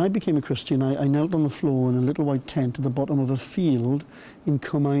 when I became a Christian, I knelt on the floor in a little white tent at the bottom of a field in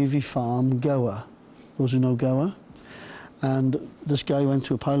Cwmivy Farm, Gower. Those who know Gower. And this guy went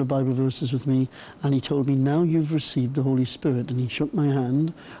through a pile of Bible verses with me, and he told me, now you've received the Holy Spirit. And he shook my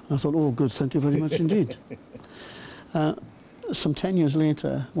hand, and I thought, oh, good, thank you very much indeed. Some 10 years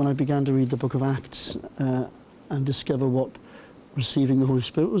later, when I began to read the book of Acts and discover what receiving the Holy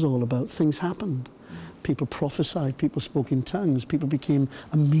Spirit was all about, things happened. People prophesied, people spoke in tongues, people became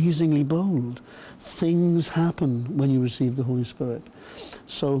amazingly bold. Things happen when you receive the Holy Spirit.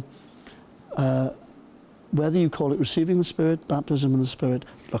 So, whether you call it receiving the Spirit, baptism in the Spirit,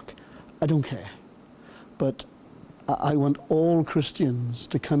 look, I don't care. But I want all Christians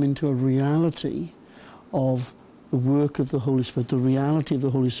to come into a reality of the work of the Holy Spirit, the reality of the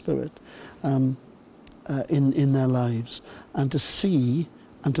Holy Spirit in their lives, and to see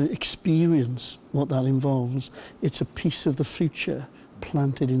and to experience what that involves. It's a piece of the future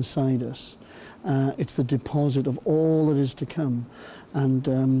planted inside us. It's the deposit of all that is to come.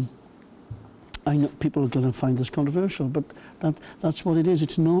 And I know people are going to find this controversial, but that's what it is.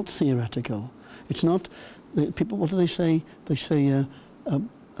 It's not theoretical. It's not, people, what do they say? They say,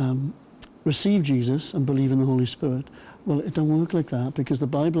 receive Jesus and believe in the Holy Spirit. Well, it don't work like that, because the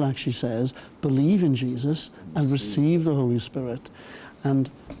Bible actually says, believe in Jesus and receive the Holy Spirit.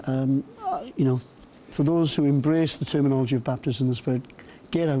 And, you know, for those who embrace the terminology of baptism in the Spirit,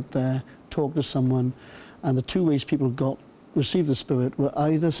 get out there, talk to someone. And the two ways people received the Spirit were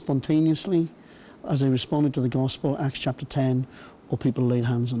either spontaneously, as they responded to the gospel, Acts chapter 10, or people laid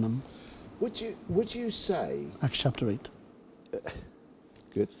hands on them. Would you say... Acts chapter 8.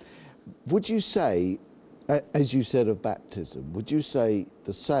 Good. Would you say, as you said of baptism, would you say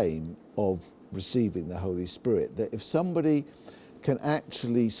the same of receiving the Holy Spirit? That if somebody can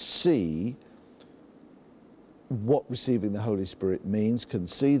actually see what receiving the Holy Spirit means, can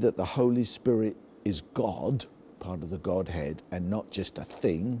see that the Holy Spirit is God, part of the Godhead, and not just a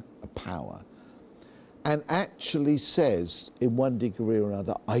thing, a power, and actually says in one degree or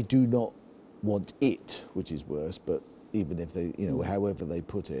another, I do not want it, which is worse, but even if they, you know, however they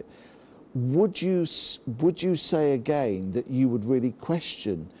put it, would you say again that you would really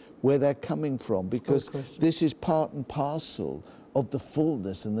question where they're coming from? Because this is part and parcel of the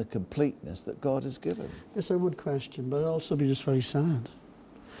fullness and the completeness that God has given. Yes, I would question, but I'd also be just very sad.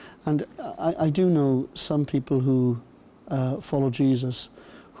 And I do know some people who follow Jesus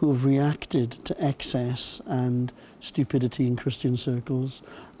who have reacted to excess and stupidity in Christian circles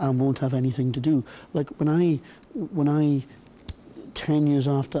and won't have anything to do. Like when I 10 years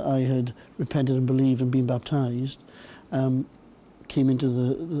after I had repented and believed and been baptized, came into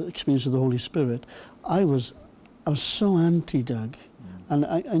the experience of the Holy Spirit, I was so anti, Doug. And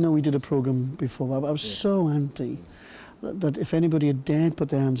I know we did a program before, but I was so anti that if anybody had dared put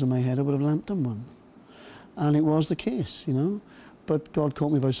their hands on my head, I would have lamped them one. And it was the case, you know. But God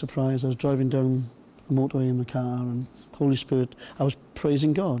caught me by surprise. I was driving down a motorway in the car, and the Holy Spirit, I was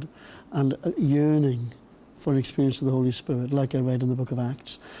praising God and yearning for an experience of the Holy Spirit, like I read in the book of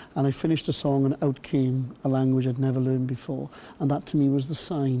Acts. And I finished a song, and out came a language I'd never learned before. And that to me was the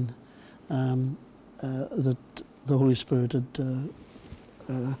sign that the Holy Spirit I'd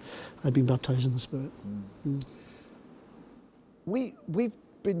been baptized in the Spirit. We've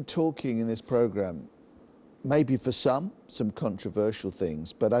been talking in this program, maybe for some controversial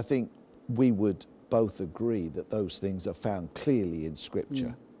things, but I think we would both agree that those things are found clearly in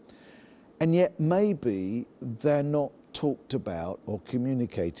Scripture. And yet maybe they're not talked about or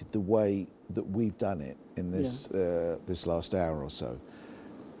communicated the way that we've done it in this this last hour or so.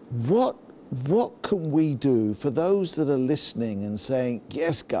 What can we do for those that are listening and saying,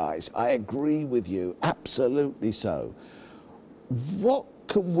 yes, guys, I agree with you, absolutely so. What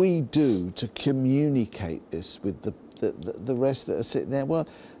can we do to communicate this with the rest that are sitting there? Well,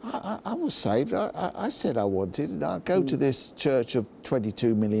 I was saved. I said I wanted, and I go to this church of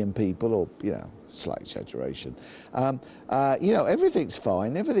 22 million people, or, you know, slight exaggeration. You know, everything's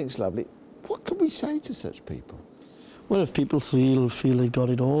fine, everything's lovely. What can we say to such people? Well, if people feel they've got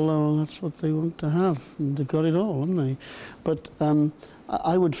it all, well, that's what they want to have. And they've got it all, haven't they? But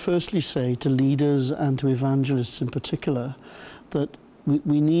I would firstly say to leaders and to evangelists in particular that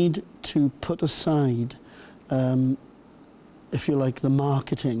we need to put aside, if you like, the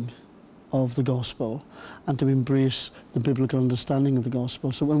marketing of the gospel and to embrace the biblical understanding of the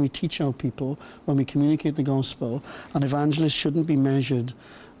gospel. So when we teach our people, when we communicate the gospel, an evangelist shouldn't be measured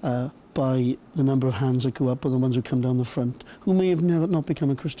by the number of hands that go up or the ones who come down the front, who may have not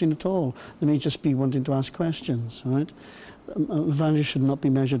become a Christian at all. They may just be wanting to ask questions, right? An evangelist should not be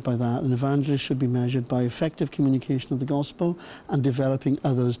measured by that. An evangelist should be measured by effective communication of the gospel and developing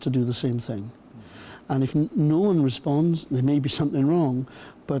others to do the same thing. And if no one responds, there may be something wrong,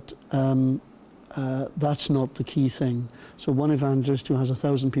 but that's not the key thing. So one evangelist who has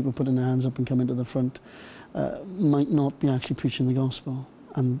 1,000 people putting their hands up and coming to the front might not be actually preaching the gospel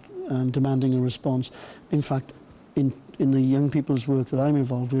and demanding a response. In fact, in the young people's work that I'm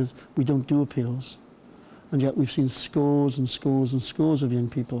involved with, we don't do appeals. And yet we've seen scores and scores and scores of young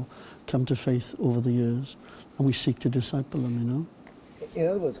people come to faith over the years, and we seek to disciple them, you know. In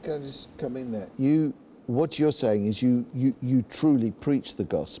other words, can I just come in there? What you're saying is you truly preach the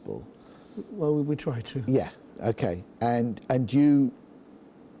gospel. Well, we try to. Yeah, okay. And you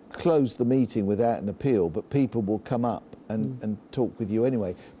close the meeting without an appeal, but people will come up and talk with you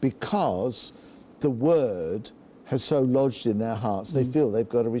anyway, because the word has so lodged in their hearts, they feel they've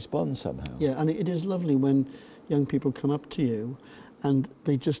got to respond somehow. Yeah, and it is lovely when young people come up to you and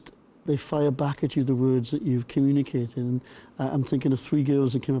they fire back at you the words that you've communicated. And I'm thinking of 3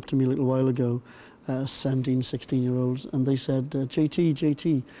 girls that came up to me a little while ago, 17, 16-year-olds, and they said,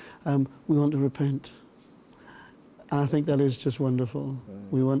 JT, we want to repent. And I think that is just wonderful.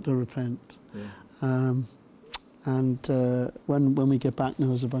 Right. We want to repent. Yeah. When we get back now,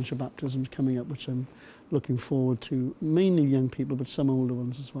 there's a bunch of baptisms coming up, which I'm looking forward to, mainly young people, but some older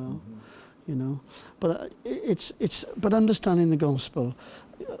ones as well. You know, but but understanding the gospel,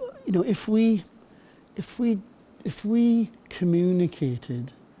 you know, if we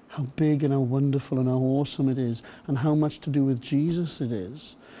communicated how big and how wonderful and how awesome it is and how much to do with Jesus it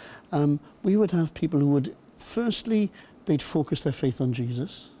is, we would have people who would, firstly, they'd focus their faith on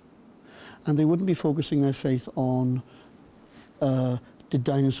Jesus, and they wouldn't be focusing their faith on did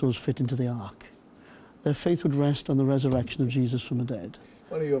dinosaurs fit into the ark. Their faith would rest on the resurrection of Jesus from the dead.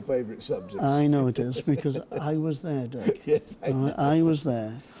 One of your favourite subjects. I know it is, because I was there, Doug. Yes, I know. I was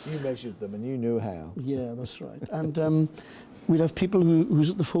there. You measured them and you knew how. Yeah, that's right. And we'd have people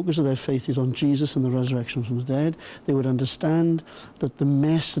whose the focus of their faith is on Jesus and the resurrection from the dead. They would understand that the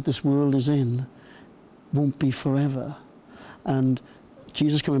mess that this world is in won't be forever. And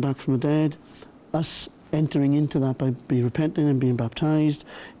Jesus coming back from the dead, us entering into that by being repenting and being baptized,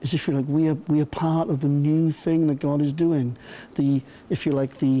 is, if you like, we are part of the new thing that God is doing. If you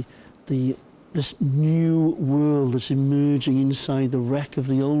like, this new world that's emerging inside the wreck of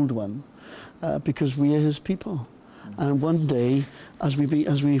the old one, because we are His people. And one day, as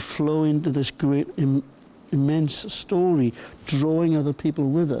we flow into this great, immense story, drawing other people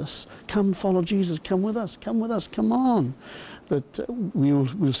with us, come follow Jesus, come with us, come on. That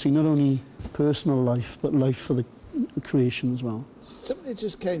we'll see not only personal life, but life for the creation as well. Something that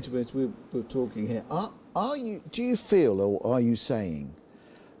just came to me as we were talking here. Do you feel, or are you saying,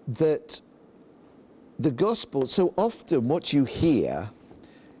 that the gospel, so often what you hear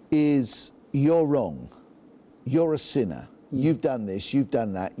is, you're wrong, you're a sinner, you've done this, you've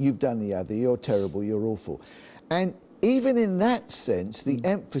done that, you've done the other, you're terrible, you're awful. And even in that sense, the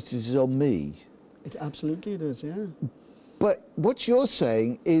emphasis is on me. Absolutely it is, yeah. But what you're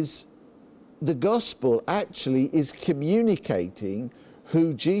saying is the gospel actually is communicating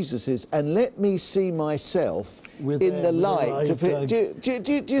who Jesus is, and let me see myself in the light of it.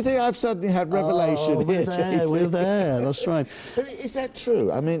 Do you think I've suddenly had revelation here, JT? We're there, that's right. But is that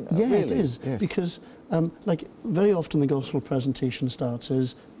true? I mean, yeah, really? It is, yes. Because like very often the gospel presentation starts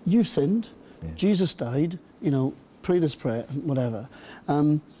as, you've sinned, Jesus died, you know, pray this prayer, whatever.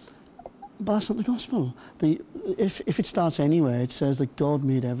 But that's not the gospel. If it starts anywhere, it says that God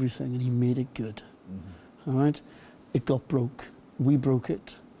made everything and He made it good. All right? It got broke. We broke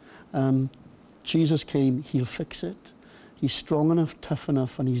it. Jesus came, He'll fix it. He's strong enough, tough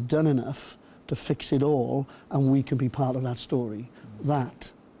enough, and He's done enough to fix it all, and we can be part of that story. That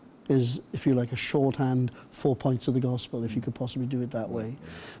is, if you like, a shorthand 4 points of the gospel, if you could possibly do it that way.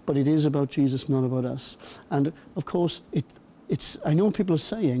 But it is about Jesus, not about us. And of course, I know people are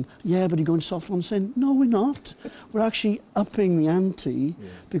saying, yeah, but you're going soft on sin. No, we're not. We're actually upping the ante,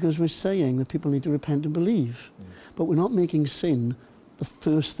 because we're saying that people need to repent and believe. But we're not making sin the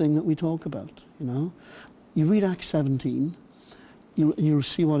first thing that we talk about, you know. You read Acts 17, you'll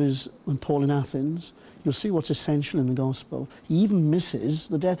see what is, when Paul in Athens, you'll see what's essential in the gospel. He even misses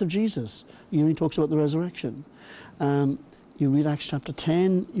the death of Jesus. He only talks about the resurrection. You read Acts chapter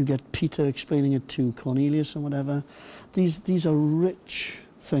 10, you get Peter explaining it to Cornelius and whatever. These are rich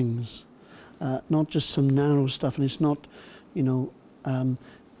things, not just some narrow stuff. And it's not, you know,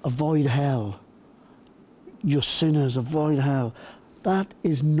 avoid hell. You're sinners, avoid hell. That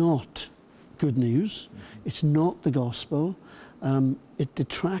is not good news. It's not the gospel. It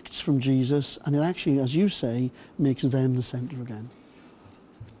detracts from Jesus, and it actually, as you say, makes them the centre again.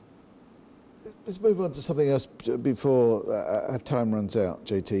 Let's move on to something else before our time runs out,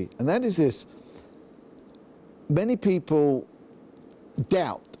 JT, and that is this. Many people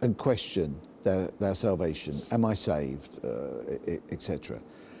doubt and question their salvation. Am I saved, etc.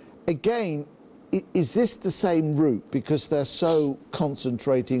 Again, is this the same route, because they're so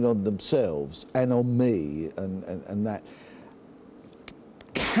concentrating on themselves and on me and that?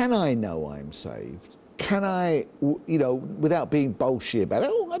 Can I know I'm saved? Can I, you know, without being bullshit about it,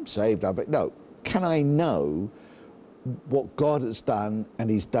 oh, I'm saved, no. Can I know what God has done, and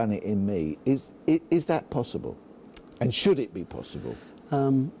he's done it in me? Is that possible? And should it be possible?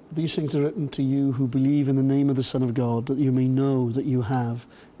 These things are written to you who believe in the name of the Son of God, that you may know that you have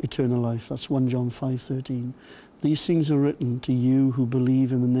eternal life. That's 1 John 5:13. These things are written to you who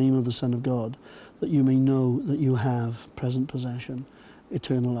believe in the name of the Son of God, that you may know that you have present possession,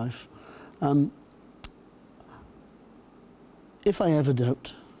 eternal life. If I ever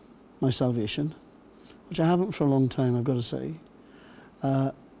doubt my salvation, which I haven't for a long time, I've got to say,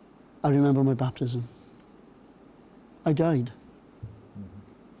 I remember my baptism. I died.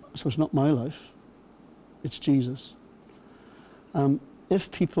 So it's not my life, it's Jesus. If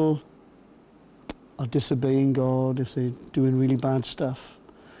people are disobeying God, if they're doing really bad stuff,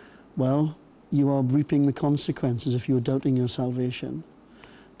 well, you are reaping the consequences if you're doubting your salvation.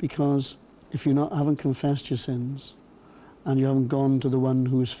 Because if you haven't confessed your sins, and you haven't gone to the one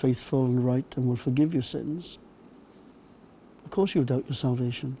who is faithful and right and will forgive your sins, of course you'll doubt your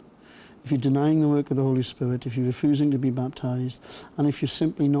salvation. If you're denying the work of the Holy Spirit, if you're refusing to be baptized, and if you're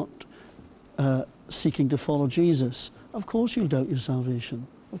simply not seeking to follow Jesus, of course you'll doubt your salvation.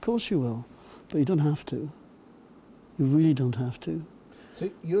 Of course you will. But you don't have to. You really don't have to. So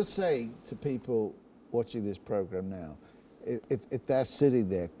you're saying to people watching this program now, if they're sitting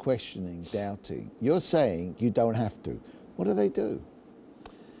there questioning, doubting, you're saying you don't have to. What do they do?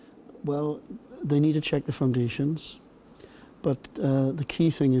 Well, they need to check the foundations. But the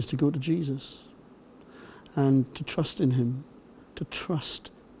key thing is to go to Jesus and to trust in him, to trust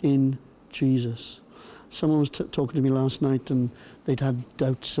in Jesus. Someone was talking to me last night, and they'd had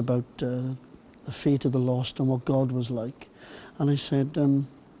doubts about the fate of the lost and what God was like. And I said,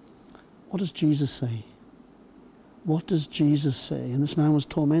 what does Jesus say? What does Jesus say? And this man was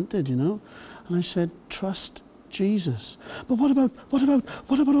tormented, you know. And I said, trust Jesus. But what about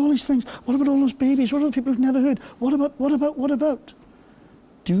all these things? What about all those babies? What about people who've never heard? What about?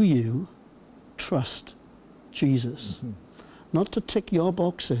 Do you trust Jesus? Mm-hmm. Not to tick your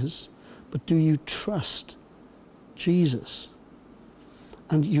boxes, but do you trust Jesus?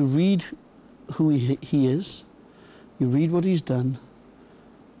 And you read who he is, you read what he's done,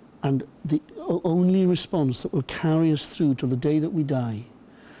 and the only response that will carry us through till the day that we die,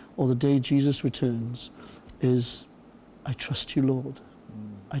 or the day Jesus returns, is, I trust you, Lord.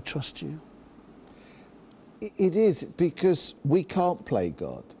 I trust you. It is, because we can't play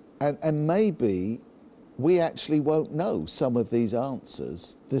God. And maybe we actually won't know some of these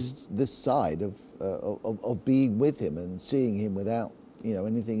answers this side of being with him and seeing him without, you know,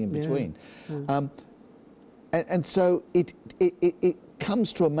 anything in between. Yeah. And so it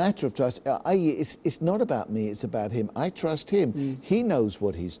comes to a matter of trust. It's not about me, it's about him. I trust him. He knows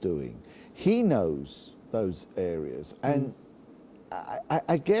what he's doing. He knows those areas. And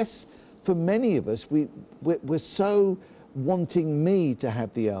I guess for many of us, we're so wanting me to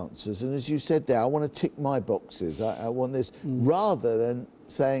have the answers. And as you said there, I want to tick my boxes. I want this, rather than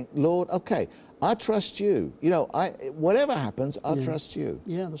saying, Lord, okay, I trust you. You know, whatever happens, I'll trust you.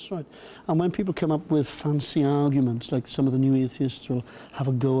 Yeah, that's right. And when people come up with fancy arguments, like some of the new atheists will have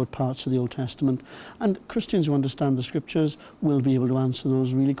a go at parts of the Old Testament, and Christians who understand the scriptures will be able to answer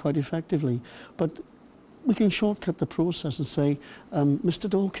those really quite effectively. But we can shortcut the process and say, Mr.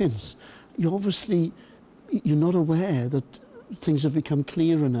 Dawkins, you're not aware that things have become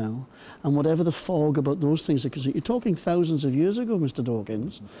clearer now, and whatever the fog about those things are, because you're talking thousands of years ago, Mr.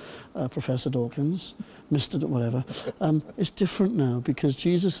 Dawkins, Professor Dawkins, Mr. whatever, it's different now, because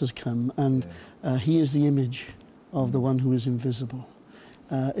Jesus has come, and he is the image of the one who is invisible.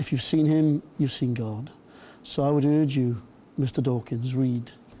 If you've seen him, you've seen God. So I would urge you, Mr. Dawkins,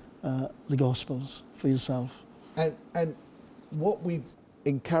 read the Gospels for yourself. And what we've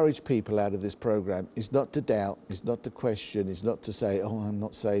encouraged people out of this program is not to doubt, is not to question, is not to say, oh, I'm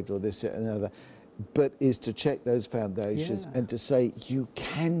not saved, or this, and the other, but is to check those foundations and to say, you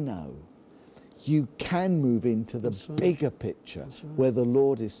can know. You can move into the bigger picture where the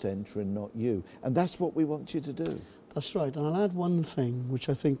Lord is centre and not you. And that's what we want you to do. That's right. And I'll add one thing, which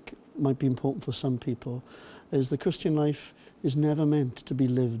I think might be important for some people, is the Christian life is never meant to be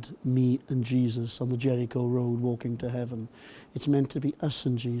lived, me and Jesus on the Jericho Road walking to heaven. It's meant to be us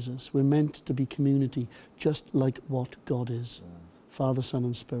and Jesus. We're meant to be community, just like what God is. Father, Son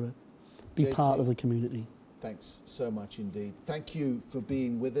and Spirit. Be JT, part of the community. Thanks so much indeed. Thank you for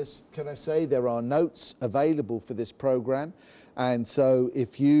being with us. Can I say there are notes available for this program, and so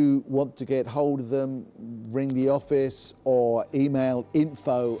if you want to get hold of them, ring the office or email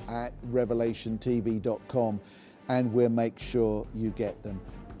info@revelationtv.com and we'll make sure you get them.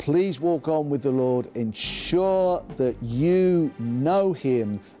 Please walk on with the Lord. Ensure that you know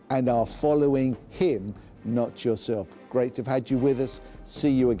Him and are following Him, not yourself. Great to have had you with us. See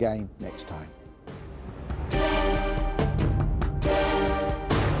you again next time.